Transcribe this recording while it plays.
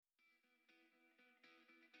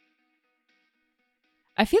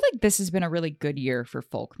I feel like this has been a really good year for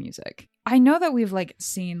folk music. I know that we've like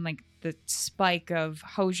seen like the spike of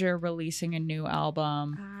Hozier releasing a new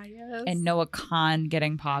album Yes. and Noah Khan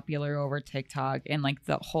getting popular over TikTok and like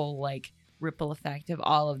the whole like ripple effect of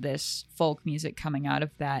all of this folk music coming out of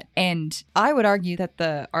that. And I would argue that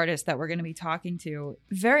the artist that we're going to be talking to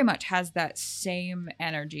very much has that same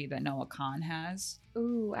energy that Noah Khan has.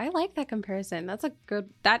 Ooh, I like that comparison.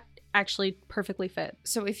 That actually perfectly fit.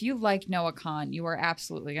 So if you like Noah Khan, you are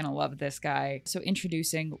absolutely going to love this guy. So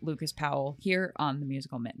introducing Lucas Powell here on The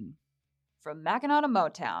Musical Mitten. From Mackinac to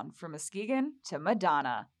Motown, from Muskegon to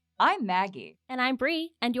Madonna, I'm Maggie. And I'm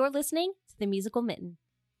Bree, and you're listening to The Musical Mitten.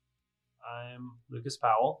 I'm Lucas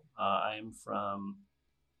Powell. I'm from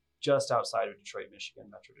just outside of Detroit, Michigan,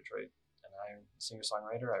 Metro Detroit. And I'm a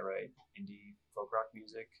singer-songwriter. I write indie folk rock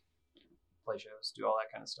music, play shows, do all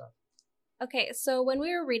that kind of stuff. Okay, so when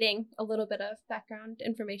we were reading a little bit of background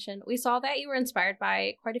information, we saw that you were inspired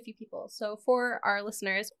by quite a few people. So for our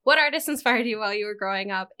listeners, what artists inspired you while you were growing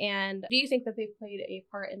up? And do you think that they've played a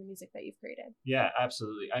part in the music that you've created? Yeah,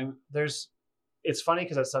 absolutely. It's funny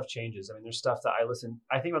because that stuff changes. I mean, there's stuff that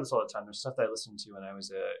I think about this all the time. There's stuff that I listened to when I was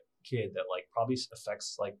a kid that like probably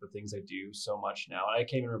affects like the things I do so much now. And I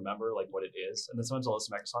can't even remember like what it is. And then sometimes I'll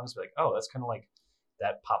listen to songs and be like, oh, that's kind of like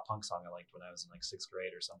that pop punk song I liked when I was in like 6th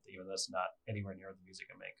grade or something, even though that's not anywhere near the music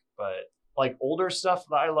I make. But like older stuff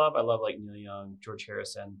that I love like Neil Young, George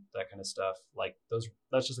Harrison, that kind of stuff. Like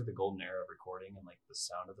that's just like the golden era of recording, and like the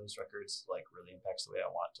sound of those records like really impacts the way I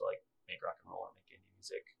want to like make rock and roll or make indie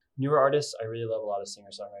music. Newer artists, I really love a lot of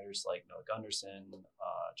singer-songwriters like Noah Gunderson,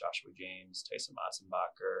 Joshua James, Tyson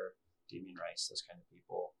Matzenbacher, Damien Rice, those kind of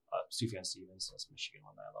people. Sufjan Stevens, that's a Michigan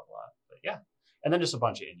one that I love a lot. But yeah. And then just a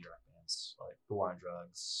bunch of indie rock bands like The War on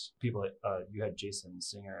Drugs. People that you had Jason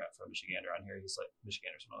Singer from Michigander on here. He's like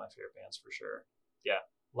Michigander's one of my favorite bands for sure. Yeah.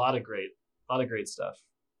 A lot of great stuff.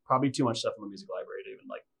 Probably too much stuff in the music library to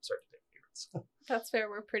even like start to pick favorites. That's fair.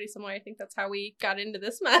 We're pretty similar. I think that's how we got into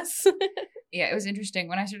this mess. Yeah, it was interesting.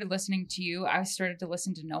 When I started listening to you, I started to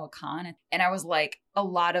listen to Noah Khan, and I was like a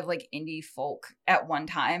lot of like indie folk at one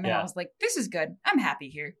time. And I was like, this is good. I'm happy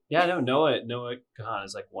here. Yeah, no, Noah Khan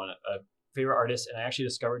is like a favorite artist, and I actually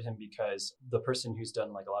discovered him because the person who's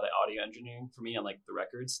done like a lot of audio engineering for me on like the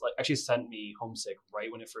records like actually sent me Homesick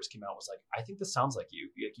right when it first came out. Was like, I think this sounds like you.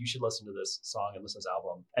 Like, you should listen to this song and listen to this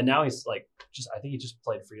album. And now he's like I think he just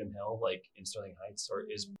played Freedom Hill like in Sterling Heights, or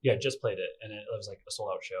just played it, and it was like a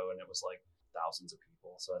sold out show, and it was like thousands of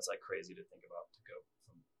people. So it's like crazy to think about to go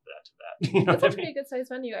from that to that. You know, it's a pretty good sized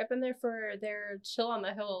venue. I've been there for their Chill on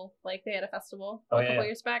the Hill. Like they had a festival a couple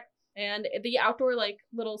years back. And the outdoor like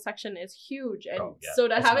little section is huge, and so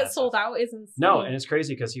to have it sold out is insane. No, and it's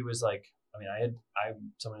crazy because he was like, I mean,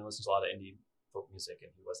 I'm someone who listens to a lot of indie folk music,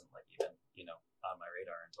 and he wasn't like even on my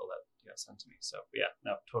radar until that got sent to me. So yeah,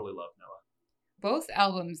 no, totally love Noah. Both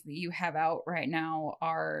albums that you have out right now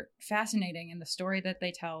are fascinating in the story that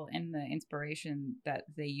they tell and the inspiration that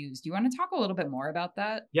they use. Do you want to talk a little bit more about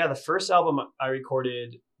that? Yeah, the first album I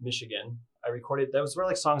recorded, Michigan. That was where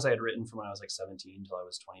like songs I had written from when I was like 17 till I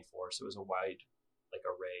was 24. So it was a wide like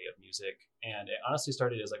array of music. And it honestly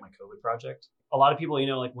started as like my COVID project. A lot of people,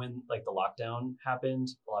 like when like the lockdown happened,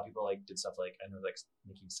 a lot of people like did stuff like, I know like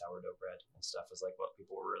making sourdough bread and stuff is like what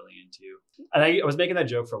people were really into. And I was making that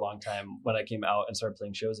joke for a long time when I came out and started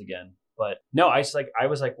playing shows again. But no, I was like,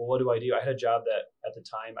 well, what do I do? I had a job that at the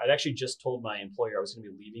time, I'd actually just told my employer I was going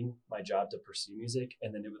to be leaving my job to pursue music.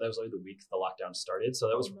 And then that was like the week the lockdown started. So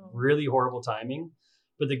that was really horrible timing.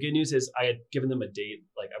 But the good news is I had given them a date,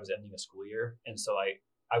 like I was ending a school year. And so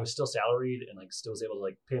I was still salaried and like still was able to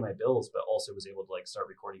like pay my bills, but also was able to like start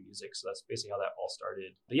recording music. So that's basically how that all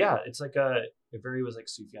started. But yeah, it's like it very was like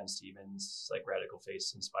Sufjan Stevens, like Radical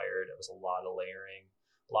Face inspired. It was a lot of layering.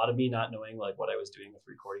 A lot of me not knowing like what I was doing with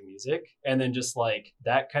recording music. And then just like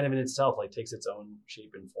that kind of in itself like takes its own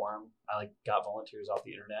shape and form. I like got volunteers off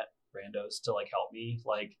the internet, randos, to like help me.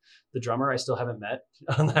 Like the drummer I still haven't met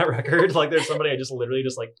on that record. Like there's somebody I just literally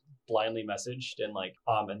just like blindly messaged, and like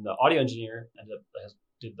and the audio engineer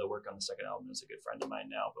did the work on the second album, is a good friend of mine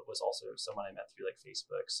now, but was also someone I met through like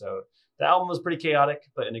Facebook. So the album was pretty chaotic,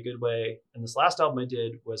 but in a good way. And this last album I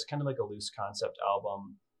did was kind of like a loose concept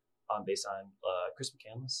album based on Chris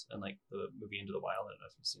McCandless and like the movie Into the Wild. I don't know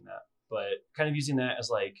if you've seen that, but kind of using that as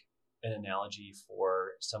like an analogy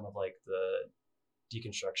for some of like the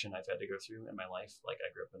deconstruction I've had to go through in my life. Like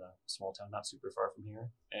I grew up in a small town not super far from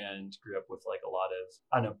here, and grew up with like a lot of,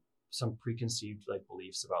 I don't know, some preconceived like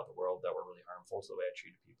beliefs about the world that were really harmful to the way I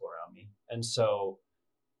treated people around me. And so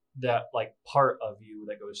that like part of you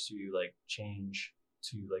that goes to like change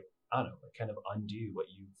to like, I don't know, like kind of undo what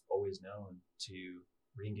you've always known to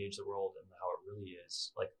re-engage the world and how it really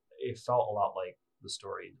is. Like it felt a lot like the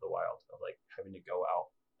story Into the Wild of like having to go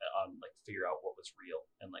out on like figure out what was real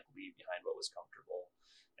and like leave behind what was comfortable.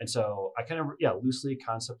 And so I kind of loosely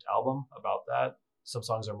concept album about that. Some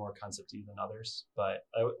songs are more concepty than others, but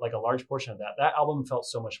like a large portion of that album felt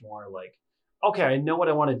so much more like, okay, I know what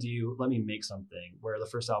I want to do. Let me make something. Where the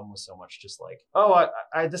first album was so much just like, oh,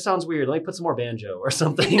 I this sounds weird. Let me put some more banjo or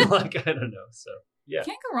something. Like, I don't know. So yeah,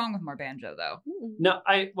 Can't go wrong with more banjo though. no,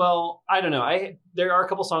 I don't know. There are a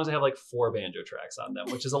couple songs that have like 4 banjo tracks on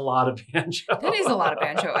them, which is a lot of banjo. That is a lot of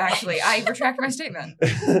banjo, actually. I retract my statement.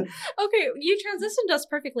 Okay, you transitioned us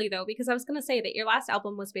perfectly though, because I was going to say that your last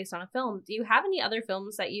album was based on a film. Do you have any other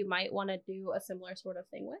films that you might want to do a similar sort of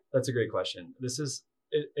thing with? That's a great question.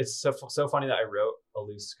 It's so funny that I wrote a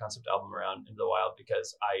loose concept album around Into the Wild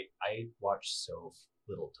because I watch so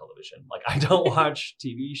little television. Like I don't watch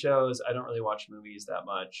TV shows. I don't really watch movies that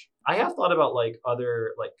much. I have thought about like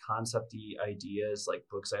other like concept-y ideas, like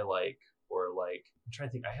books I like, or like I'm trying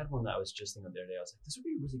to think. I had one that I was just thinking the other day. I was like, this would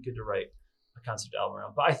be really good to write a concept album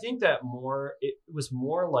around. But I think that it was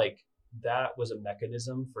more like that was a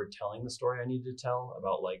mechanism for telling the story I needed to tell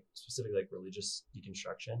about like specifically like religious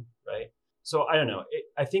deconstruction, right? So I don't know.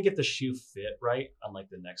 I think if the shoe fit right on like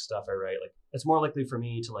the next stuff I write, like it's more likely for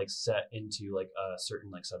me to like set into like a certain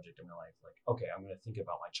like subject in my life. Like, okay, I'm going to think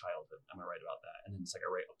about my childhood. I'm going to write about that. And then it's like I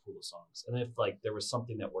write a pool of songs. And if like there was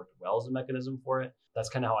something that worked well as a mechanism for it, that's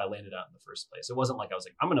kind of how I landed out in the first place. It wasn't like I was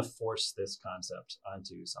like, I'm going to force this concept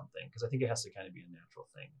onto something, because I think it has to kind of be a natural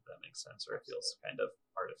thing, if that makes sense, or it feels kind of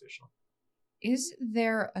artificial. Is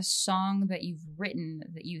there a song that you've written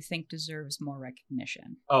that you think deserves more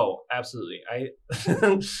recognition? Oh, absolutely.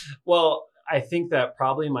 Well, I think that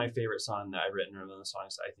probably my favorite song that I've written, or one of the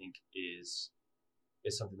songs that I think is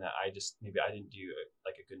something that I didn't do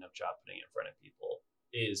like a good enough job putting in front of people,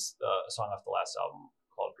 is a song off the last album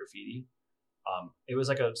called Graffiti. It was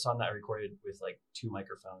like a song that I recorded with like 2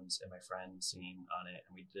 microphones and my friend singing on it,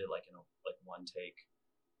 and we did it like in like one take.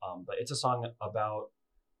 But it's a song about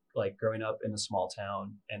like growing up in a small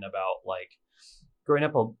town, and about like growing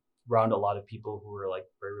up around a lot of people who were like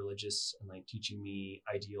very religious and like teaching me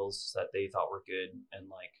ideals that they thought were good, and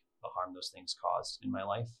like the harm those things caused in my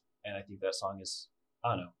life. And I think that song is, I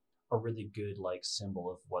don't know, a really good like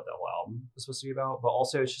symbol of what the whole album was supposed to be about. But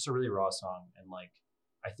also it's just a really raw song. And like,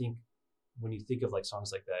 I think when you think of like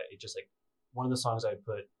songs like that, it just like one of the songs I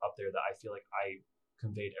put up there that I feel like I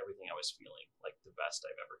conveyed everything I was feeling, like the best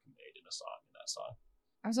I've ever conveyed in a song, in that song.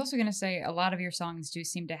 I was also going to say a lot of your songs do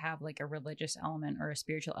seem to have like a religious element or a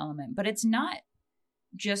spiritual element, but it's not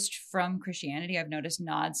just from Christianity. I've noticed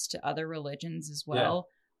nods to other religions as well.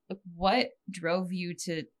 Yeah. What drove you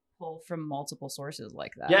to pull from multiple sources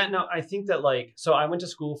like that? Yeah, no, I think that like, so I went to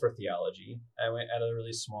school for theology. I went at a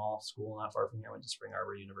really small school not far from here. I went to Spring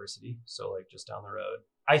Arbor University. So like just down the road.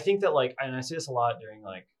 I think that like, and I say this a lot during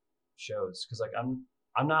like shows, because like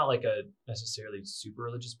I'm not like a necessarily super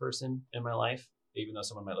religious person in my life. Even though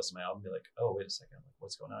someone might listen to my album and be like, oh, wait a second, like,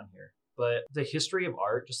 what's going on here? But the history of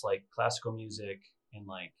art, just like classical music and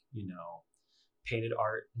like, you know, painted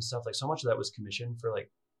art and stuff, like so much of that was commissioned for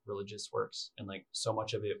like religious works. And like so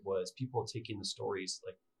much of it was people taking the stories,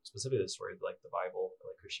 like specifically the story of like the Bible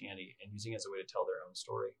or like Christianity, and using it as a way to tell their own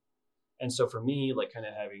story. And so for me, like kind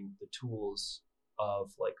of having the tools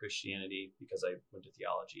of like Christianity, because I went to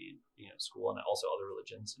theology, you know, school, and also other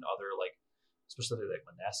religions and other like, especially like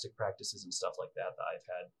monastic practices and stuff like that I've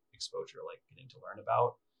had exposure, like getting to learn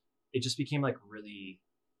about, it just became like really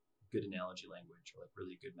good analogy language, or like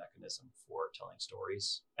really good mechanism for telling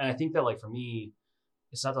stories. And I think that like for me,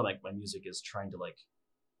 it's not that like my music is trying to like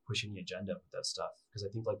push any agenda with that stuff, because I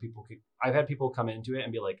think like I've had people come into it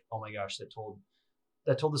and be like, oh my gosh, that told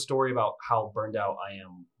the story about how burned out I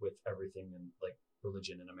am with everything and like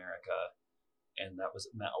religion in America. And that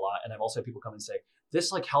meant a lot. And I've also had people come and say, this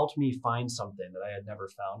like helped me find something that I had never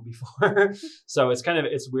found before. So it's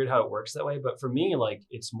weird how it works that way. But for me, like,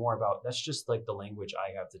 it's more about, that's just like the language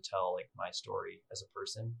I have to tell like my story as a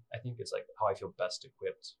person. I think it's like how I feel best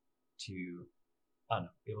equipped to, I don't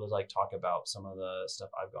know, be able to like talk about some of the stuff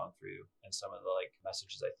I've gone through and some of the like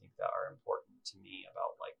messages I think that are important to me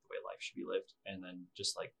about like the way life should be lived. And then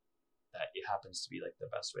just like that it happens to be like the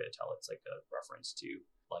best way to tell. It's like a reference to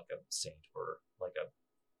like a saint, or like a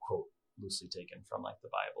quote loosely taken from like the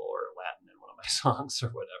Bible or Latin in one of my songs or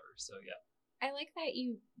whatever. So yeah. I like that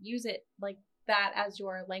you use it like that as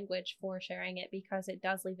your language for sharing it, because it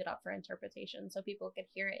does leave it up for interpretation, so people can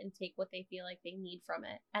hear it and take what they feel like they need from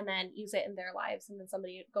it and then use it in their lives. And then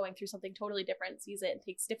somebody going through something totally different sees it and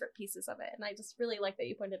takes different pieces of it. And I just really like that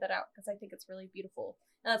you pointed that out, because I think it's really beautiful.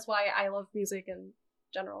 And that's why I love music and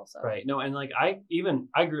general. So Right. No, and like I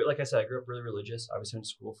grew, like I said, I grew up really religious. I was in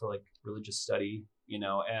school for like religious study,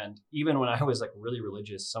 and even when I was like really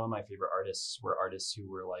religious, some of my favorite artists were artists who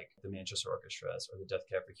were like the Manchester Orchestras or the Death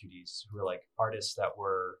Cab for Cuties, who were like artists that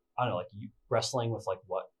were, I don't know, like wrestling with like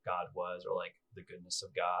what God was or like the goodness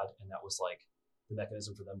of God. And that was like the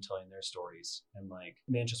mechanism for them telling their stories. And like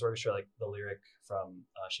Manchester Orchestra, like the lyric from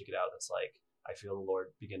Shake It Out, that's like, I feel the Lord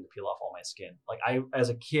begin to peel off all my skin. Like as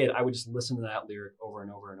a kid, I would just listen to that lyric over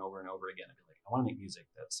and over and over and over again and be like, I want to make music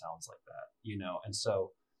that sounds like that, And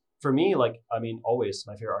so for me, like, I mean, always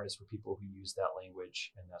my favorite artists were people who use that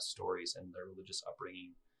language and that stories and their religious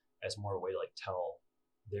upbringing as more a way to like tell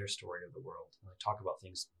their story of the world and like talk about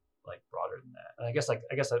things like broader than that. And I guess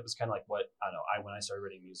that was kind of like what, I don't know, when I started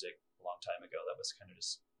writing music a long time ago, that was kind of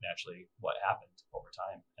just naturally what happened over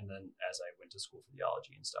time. And then as I went to school for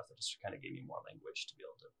theology and stuff, that just kind of gave me more language to be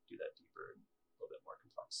able to do that deeper and a little bit more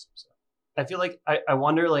complex. So I feel like I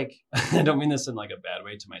wonder, like, I don't mean this in like a bad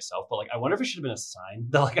way to myself, but like I wonder if it should have been a sign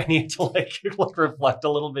that like I needed to like reflect a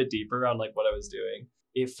little bit deeper on like what I was doing.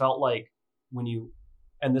 It felt like when you,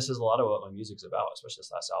 and this is a lot of what my music's about, especially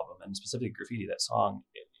this last album and specifically Graffiti, that song,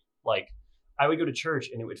 like I would go to church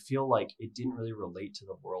and it would feel like it didn't really relate to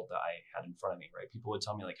the world that I had in front of me, right? People would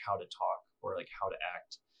tell me like how to talk or like how to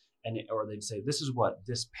act. Or they'd say, this is what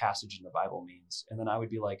this passage in the Bible means. And then I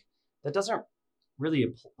would be like, that doesn't really,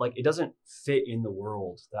 like, it doesn't fit in the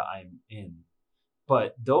world that I'm in.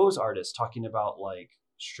 But those artists talking about like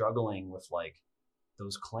struggling with like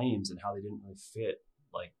those claims and how they didn't really fit,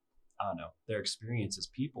 like, I don't know, their experience as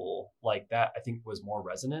people, like that, I think was more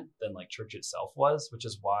resonant than like church itself was, which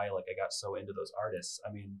is why like I got so into those artists.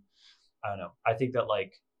 I mean, I don't know. I think that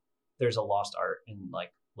like there's a lost art in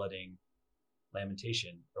like letting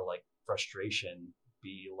lamentation or like frustration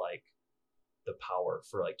be like the power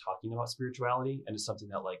for like talking about spirituality. And it's something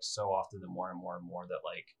that like so often the more and more and more that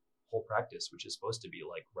like whole practice, which is supposed to be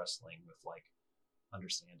like wrestling with like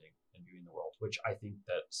understanding and viewing the world, which I think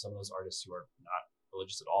that some of those artists who are not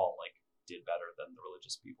religious at all like did better than the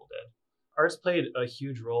religious people did. Arts played a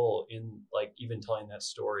huge role in like even telling that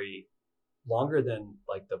story longer than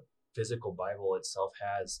like the physical Bible itself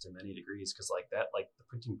has to many degrees, because like that, like the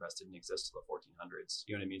printing press didn't exist till the 1400s.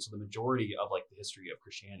 You know what I mean? So the majority of like the history of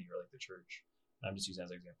Christianity or like the church, and I'm just using that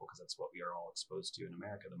as an example because that's what we are all exposed to in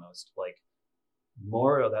America the most, like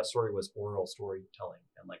more of that story was oral storytelling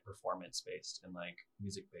and like performance based and like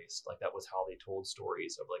music based. Like that was how they told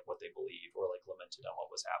stories of like what they believed or like lamented on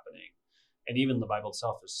what was happening. And even the Bible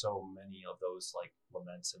itself, there's so many of those like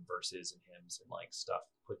laments and verses and hymns and like stuff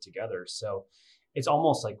put together. So it's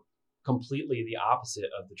almost like completely the opposite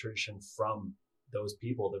of the tradition from those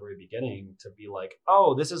people at the very beginning to be like,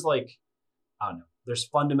 oh, this is like, I don't know, there's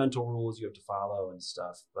fundamental rules you have to follow and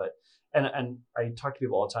stuff. But and I talk to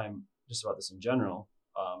people all the time just about this in general,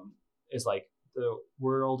 is like the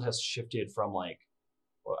world has shifted from like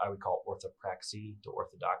what I would call orthopraxy to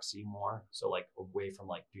orthodoxy more. So like away from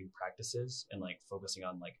like doing practices and like focusing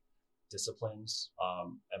on like disciplines.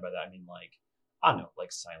 And by that I mean like, I don't know,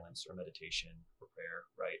 like silence or meditation or prayer,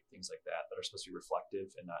 right? Things like that are supposed to be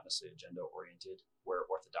reflective and not necessarily agenda oriented, where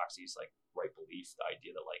orthodoxy is like right belief, the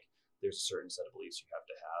idea that like there's a certain set of beliefs you have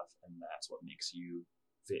to have and that's what makes you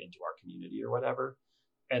fit into our community or whatever.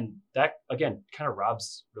 And that again kind of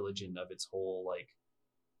robs religion of its whole like,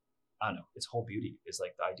 I don't know, its whole beauty is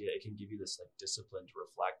like the idea it can give you this like discipline to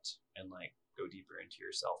reflect and like go deeper into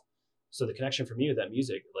yourself. So the connection for me with that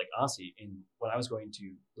music, like honestly, when I was going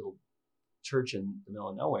to little church in the middle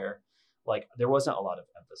of nowhere, like there wasn't a lot of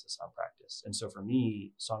emphasis on practice. And so for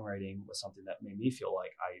me, songwriting was something that made me feel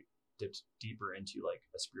like I dipped deeper into like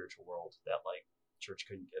a spiritual world that like church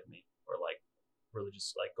couldn't give me, or like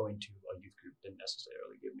religious, like going to a youth group didn't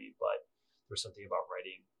necessarily give me. But there's something about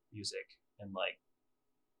writing music and like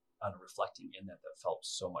reflecting in that felt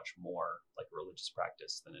so much more like a religious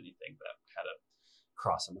practice than anything that had a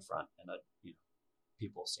cross on the front and a,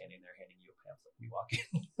 people standing there handing you a pamphlet when you walk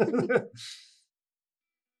in.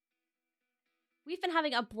 We've been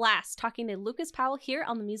having a blast talking to Lucas Powell here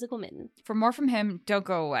on The Musical Mitten. For more from him, don't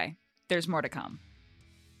go away. There's more to come.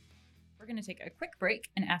 We're going to take a quick break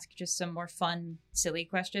and ask just some more fun, silly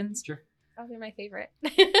questions. Sure. Oh, they're my favorite.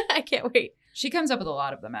 I can't wait. She comes up with a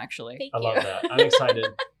lot of them, actually. Thank I you. love that. I'm excited.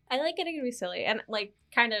 I like getting to be silly and like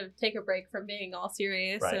kind of take a break from being all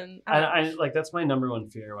serious. Right. And I like, that's my number one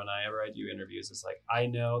fear whenever I do interviews. Is like, I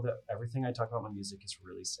know that everything I talk about my music is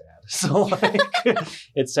really sad. So like,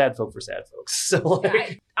 it's sad folk for sad folks. So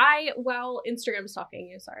like, well, Instagram's stalking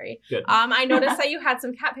you, sorry. Good. I noticed that you had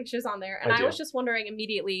some cat pictures on there and I I do. was just wondering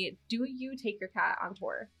immediately, do you take your cat on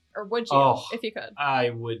tour? Or would you, if you could? I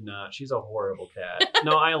would not. She's a horrible cat.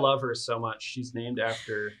 No, I love her so much. She's named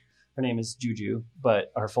after, her name is Juju,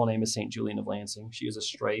 but her full name is St. Julian of Lansing. She is a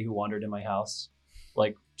stray who wandered in my house,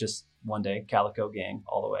 like just one day, Calico gang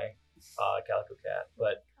all the way, Calico cat.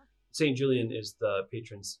 But St. Julian is the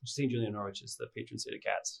patron, St. Julian of Norwich is the patron saint of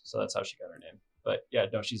cats. So that's how she got her name. But yeah,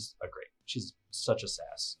 no, she's she's such a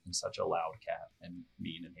sass and such a loud cat and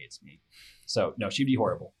mean and hates me. So no, she'd be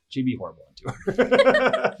horrible. She'd be horrible into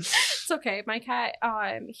her. It's okay. My cat,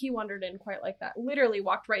 he wandered in quite like that. Literally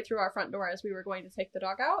walked right through our front door as we were going to take the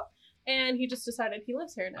dog out. And he just decided he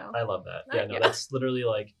lives here now. I love that. Yeah, no, that's literally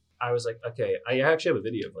like, I was like, okay, I actually have a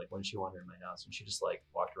video of like when she wandered in my house and she just like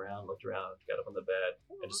walked around, looked around, got up on the bed,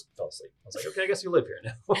 and just fell asleep. I was like, okay, I guess you live here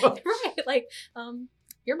now. Right. Like,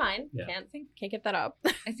 you're mine. Yeah. Can't get that up.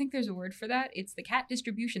 I think there's a word for that. It's the cat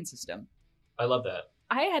distribution system. I love that.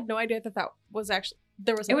 I had no idea that was actually,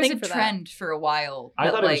 there was a It was thing a for trend for a while.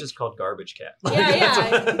 I thought it like, was just called garbage cat.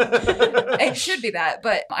 Yeah. it should be that,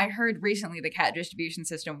 but I heard recently the cat distribution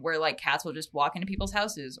system where like cats will just walk into people's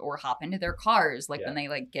houses or hop into their cars like when they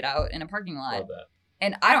like get out in a parking lot. Love that.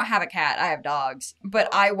 And I don't have a cat, I have dogs,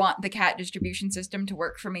 but I want the cat distribution system to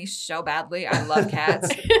work for me so badly. I love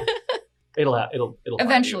cats. It'll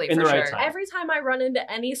Eventually, in for the right sure. time. Every time I run into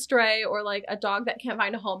any stray or like a dog that can't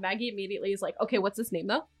find a home, Maggie immediately is like, okay, what's its name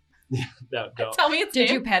though? No, don't. Tell me its Did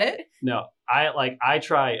name. you pet it? No, I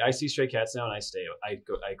try. I see stray cats now, and I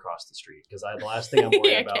cross the street because the last thing I'm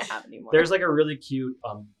worried I about. can't have anymore. There's like a really cute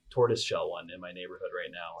tortoise shell one in my neighborhood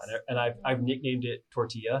right now, and I've nicknamed it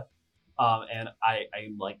Tortilla, and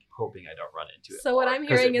I'm like hoping I don't run into it. So what I'm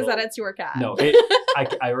hearing is that it's your cat. No, I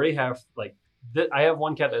already have like. I have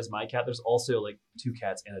one cat that is my cat. There's also like 2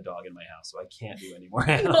 cats and a dog in my house, so I can't do any more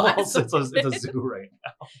animals. It's a zoo right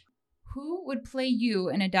now. Who would play you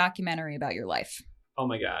in a documentary about your life? Oh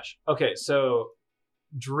my gosh. Okay, so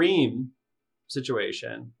dream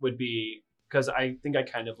situation would be, because I think I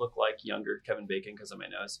kind of look like younger Kevin Bacon because of my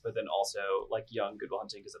nose, but then also like young Good Will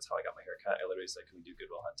Hunting because that's how I got my haircut. I literally said, can we do Good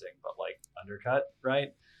Will Hunting, but like undercut, right?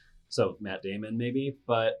 So Matt Damon maybe,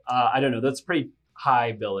 but I don't know. That's pretty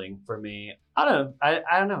high billing for me. I don't know.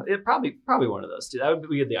 I don't know. It probably one of those two. That would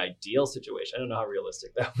be the ideal situation. I don't know how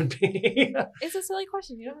realistic that would be. It's a silly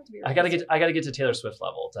question. You don't have to be. I gotta get to Taylor Swift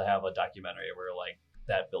level to have a documentary where like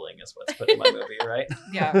that billing is what's put in my movie, right?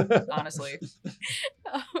 Yeah, honestly.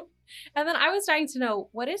 And then I was dying to know,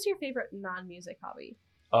 what is your favorite non-music hobby?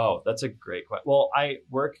 Oh, that's a great question. Well, I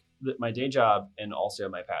work my day job, and also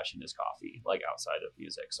my passion is coffee, like outside of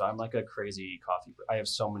music. So I'm like a crazy coffee. I have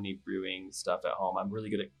so many brewing stuff at home. I'm really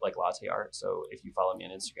good at like latte art. So if you follow me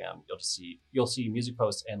on Instagram, you'll see music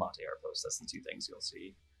posts and latte art posts. That's the 2 things you'll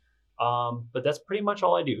see. But that's pretty much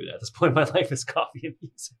all I do at this point in my life is coffee and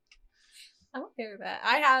music. I'm okay with that.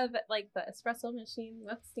 I have like the espresso machine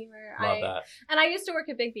with steamer. Love that. And I used to work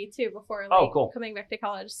at Big B too before cool. coming back to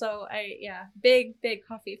college. So big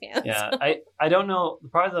coffee fan. Yeah, I don't know.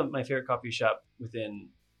 Probably my favorite coffee shop within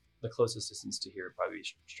the closest distance to here would probably be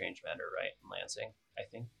Strange Vendor, right, in Lansing. I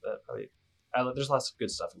think that probably. There's lots of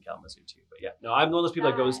good stuff in Kalamazoo too, but yeah, no, I'm one of those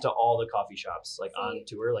people that goes to all the coffee shops like on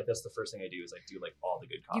tour. Like that's the first thing I do is I do like all the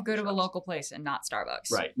good coffee. You go to shops. a local place and not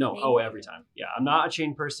Starbucks, right? No, every time. Yeah, I'm not a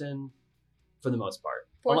chain person. For the most part.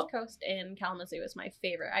 Fourth Coast in Kalamazoo is my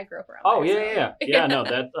favorite. I grew up around there. Yeah, no,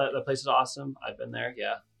 that place is awesome. I've been there.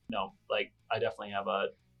 Yeah. No, like I definitely have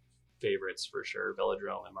favorites for sure.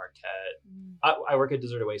 Velodrome and Marquette. I work at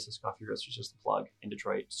Desert Oasis Coffee Roasters, just a plug in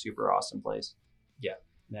Detroit. Super awesome place. Yeah.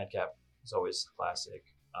 Madcap is always classic.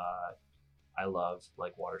 I love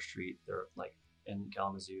like Water Street. They're like in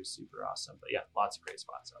Kalamazoo, super awesome. But yeah, lots of great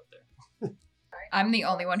spots out there. I'm the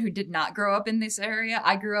only one who did not grow up in this area.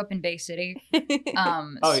 I grew up in Bay City.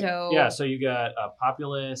 So you got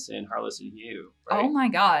Populous and Harless and Hugh, right? Oh my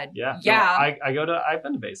God. Yeah. Yeah. No, I've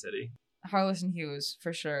been to Bay City. Harless and Hugh is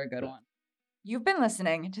for sure a good one. You've been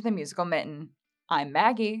listening to The Musical Mitten. I'm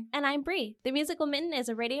Maggie. And I'm Bree. The Musical Mitten is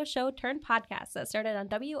a radio show turned podcast that started on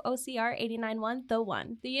WOCR 89.1 The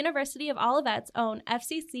One, the University of Olivet's own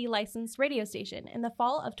FCC licensed radio station, in the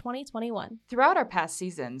fall of 2021. Throughout our past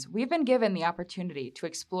seasons, we've been given the opportunity to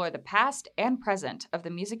explore the past and present of the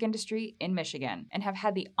music industry in Michigan and have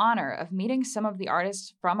had the honor of meeting some of the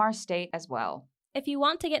artists from our state as well. If you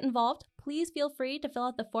want to get involved, please feel free to fill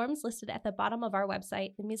out the forms listed at the bottom of our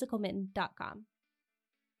website, themusicalmitten.com.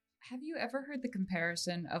 Have you ever heard the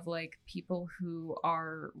comparison of like people who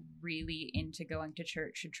are really into going to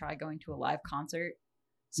church should try going to a live concert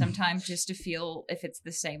sometimes just to feel if it's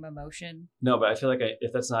the same emotion? No, but I feel like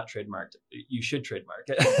if that's not trademarked, you should trademark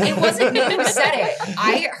it. It wasn't me who said it.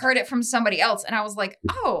 I heard it from somebody else and I was like,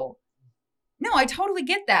 oh, no, I totally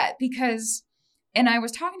get that because And I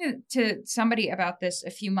was talking to somebody about this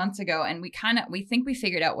a few months ago, and we think we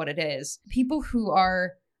figured out what it is. People who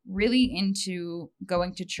are really into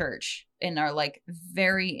going to church and are like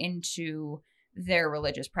very into their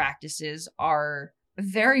religious practices are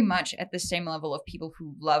very much at the same level of people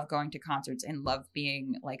who love going to concerts and love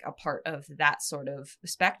being like a part of that sort of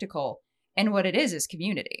spectacle. And what it is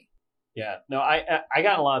community. Yeah, no, I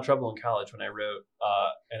got in a lot of trouble in college when I wrote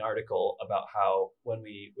an article about how when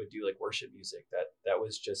we would do like worship music, that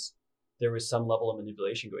was just, there was some level of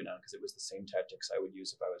manipulation going on because it was the same tactics I would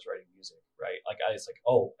use if I was writing music, right? Like it's like,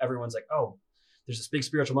 oh, everyone's like, oh, there's this big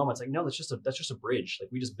spiritual moment. It's like, no, that's just a bridge.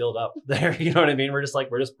 Like we just build up there. You know what I mean? We're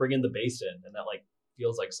just bringing the bass in, and that like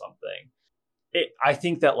feels like something. I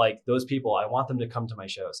think that like those people, I want them to come to my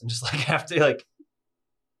shows and just like have to like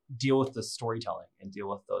deal with the storytelling and deal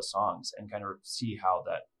with those songs and kind of see how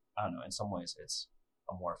that, I don't know, in some ways it's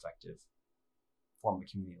a more effective form of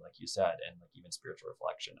community, like you said, and like even spiritual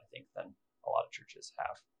reflection, I think, than a lot of churches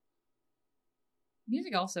have.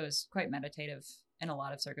 Music also is quite meditative in a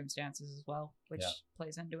lot of circumstances as well, which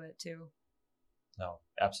plays into it too. No,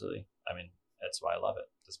 absolutely. I mean, that's why I love it.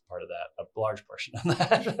 It's part of that, a large portion of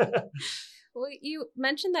that. Well, you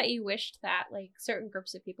mentioned that you wished that like certain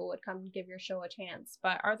groups of people would come give your show a chance,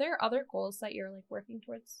 but are there other goals that you're like working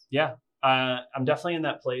towards? Yeah, I'm definitely in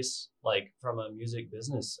that place, like from a music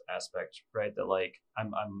business aspect, right? That like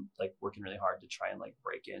I'm like working really hard to try and like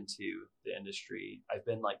break into the industry. I've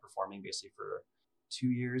been like performing basically for 2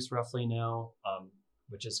 years roughly now,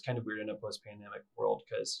 which is kind of weird in a post-pandemic world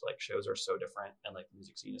because like shows are so different and like the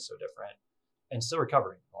music scene is so different. And still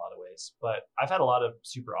recovering in a lot of ways. But I've had a lot of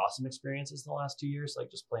super awesome experiences in the last 2 years, like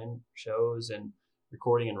just playing shows and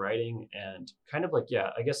recording and writing and kind of like,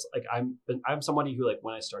 yeah, I guess like I'm somebody who like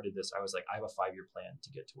when I started this, I was like, I have a 5-year plan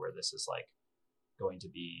to get to where this is like going to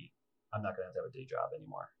be, I'm not going to have a day job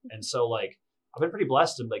anymore. And so like, I've been pretty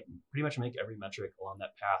blessed to like pretty much make every metric along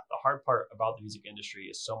that path. The hard part about the music industry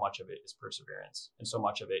is so much of it is perseverance. And so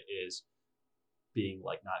much of it is being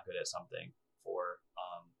like not good at something for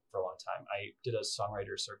a long time. I did a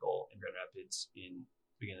songwriter circle in Grand Rapids in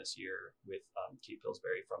beginning this year with Kate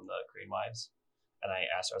Pillsbury from the Korean Wives. And I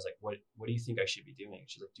asked her, I was like, what do you think I should be doing?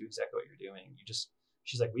 She's like, do exactly what you're doing.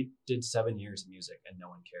 She's like, we did 7 years of music and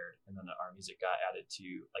no one cared. And then our music got added to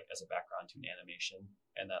like as a background to an animation.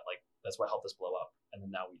 And that like, that's what helped us blow up. And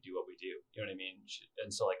then now we do what we do. You know what I mean?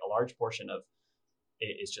 And so like a large portion of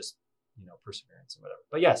it is just, you know, perseverance and whatever.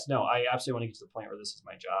 But yes, no, I absolutely want to get to the point where this is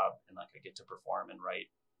my job and like I get to perform and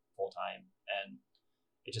write full time, and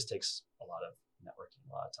it just takes a lot of networking,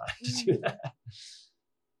 a lot of time to do that.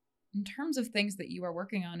 In terms of things that you are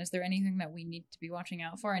working on, is there anything that we need to be watching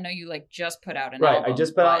out for? I know you like just put out an album. Right, I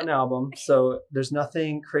just put out an album, so there's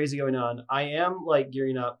nothing crazy going on. I am like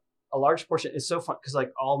gearing up. A large portion is so fun because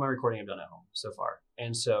like all my recording I've done at home so far,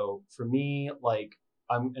 and so for me, like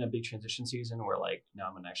I'm in a big transition season where like now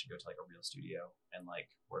I'm gonna actually go to like a real studio and like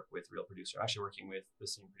work with real producer. I'm actually working with the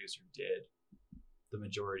same producer who did the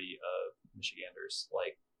majority of Michiganders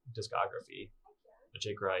like discography. But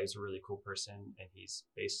Jake Rye is a really cool person, and he's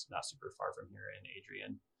based not super far from here in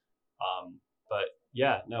Adrian. But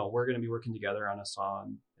yeah, no, we're going to be working together on a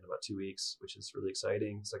song in about 2 weeks, which is really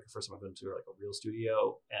exciting. It's like the first time I've been to like a real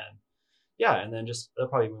studio, and yeah, and then just there'll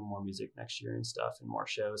probably be more music next year and stuff and more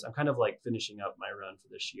shows. I'm kind of like finishing up my run for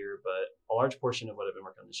this year, but a large portion of what I've been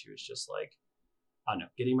working on this year is just like, I don't know,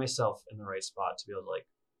 getting myself in the right spot to be able to like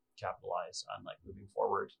capitalize on like moving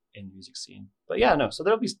forward in the music scene. But yeah, no, so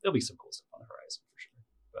there'll be some cool stuff on the horizon for sure.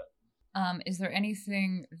 But is there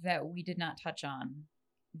anything that we did not touch on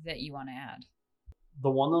that you want to add?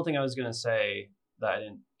 The one little thing I was gonna say that I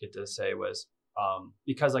didn't get to say was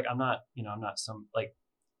because like I'm not some like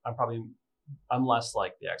I'm less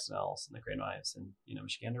like the XNLs and the Grand Wives and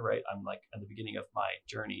Michigander, right? I'm like at the beginning of my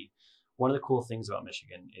journey. One of the cool things about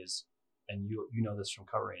Michigan is, and you know this from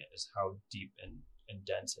covering it, is how deep and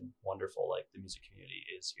dense and wonderful like the music community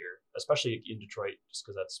is here, especially in Detroit, just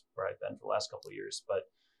because that's where I've been for the last couple of years. But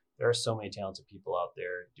there are so many talented people out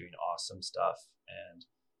there doing awesome stuff, and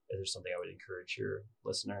if there's something I would encourage your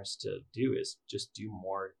listeners to do is just do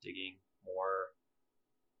more digging, more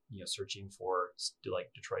searching for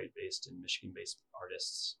like Detroit-based and Michigan-based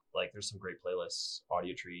artists. Like there's some great playlists.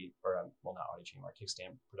 Audiotree, or well, not Audiotree anymore,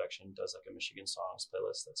 Kickstand Production does like a Michigan songs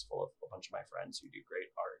playlist that's full of a bunch of my friends who do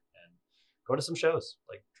great art. And go to some shows,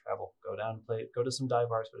 like travel, go down and play, go to some dive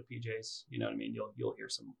bars, go to PJs. You know what I mean? You'll hear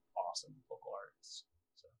some awesome local artists.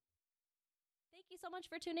 So thank you so much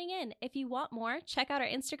for tuning in. If you want more, check out our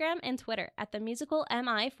Instagram and Twitter at The Musical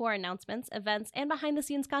MI for announcements, events, and behind the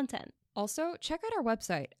scenes content. Also, check out our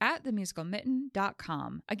website at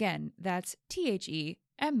themusicalmitten.com. Again, that's TheMusicalMitten.com.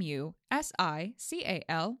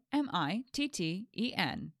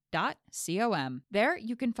 musicalmittен.com. There,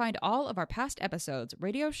 you can find all of our past episodes,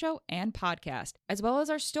 radio show, and podcast, as well as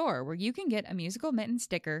our store where you can get a Musical Mitten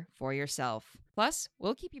sticker for yourself. Plus,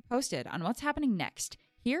 we'll keep you posted on what's happening next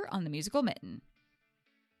here on the Musical Mitten.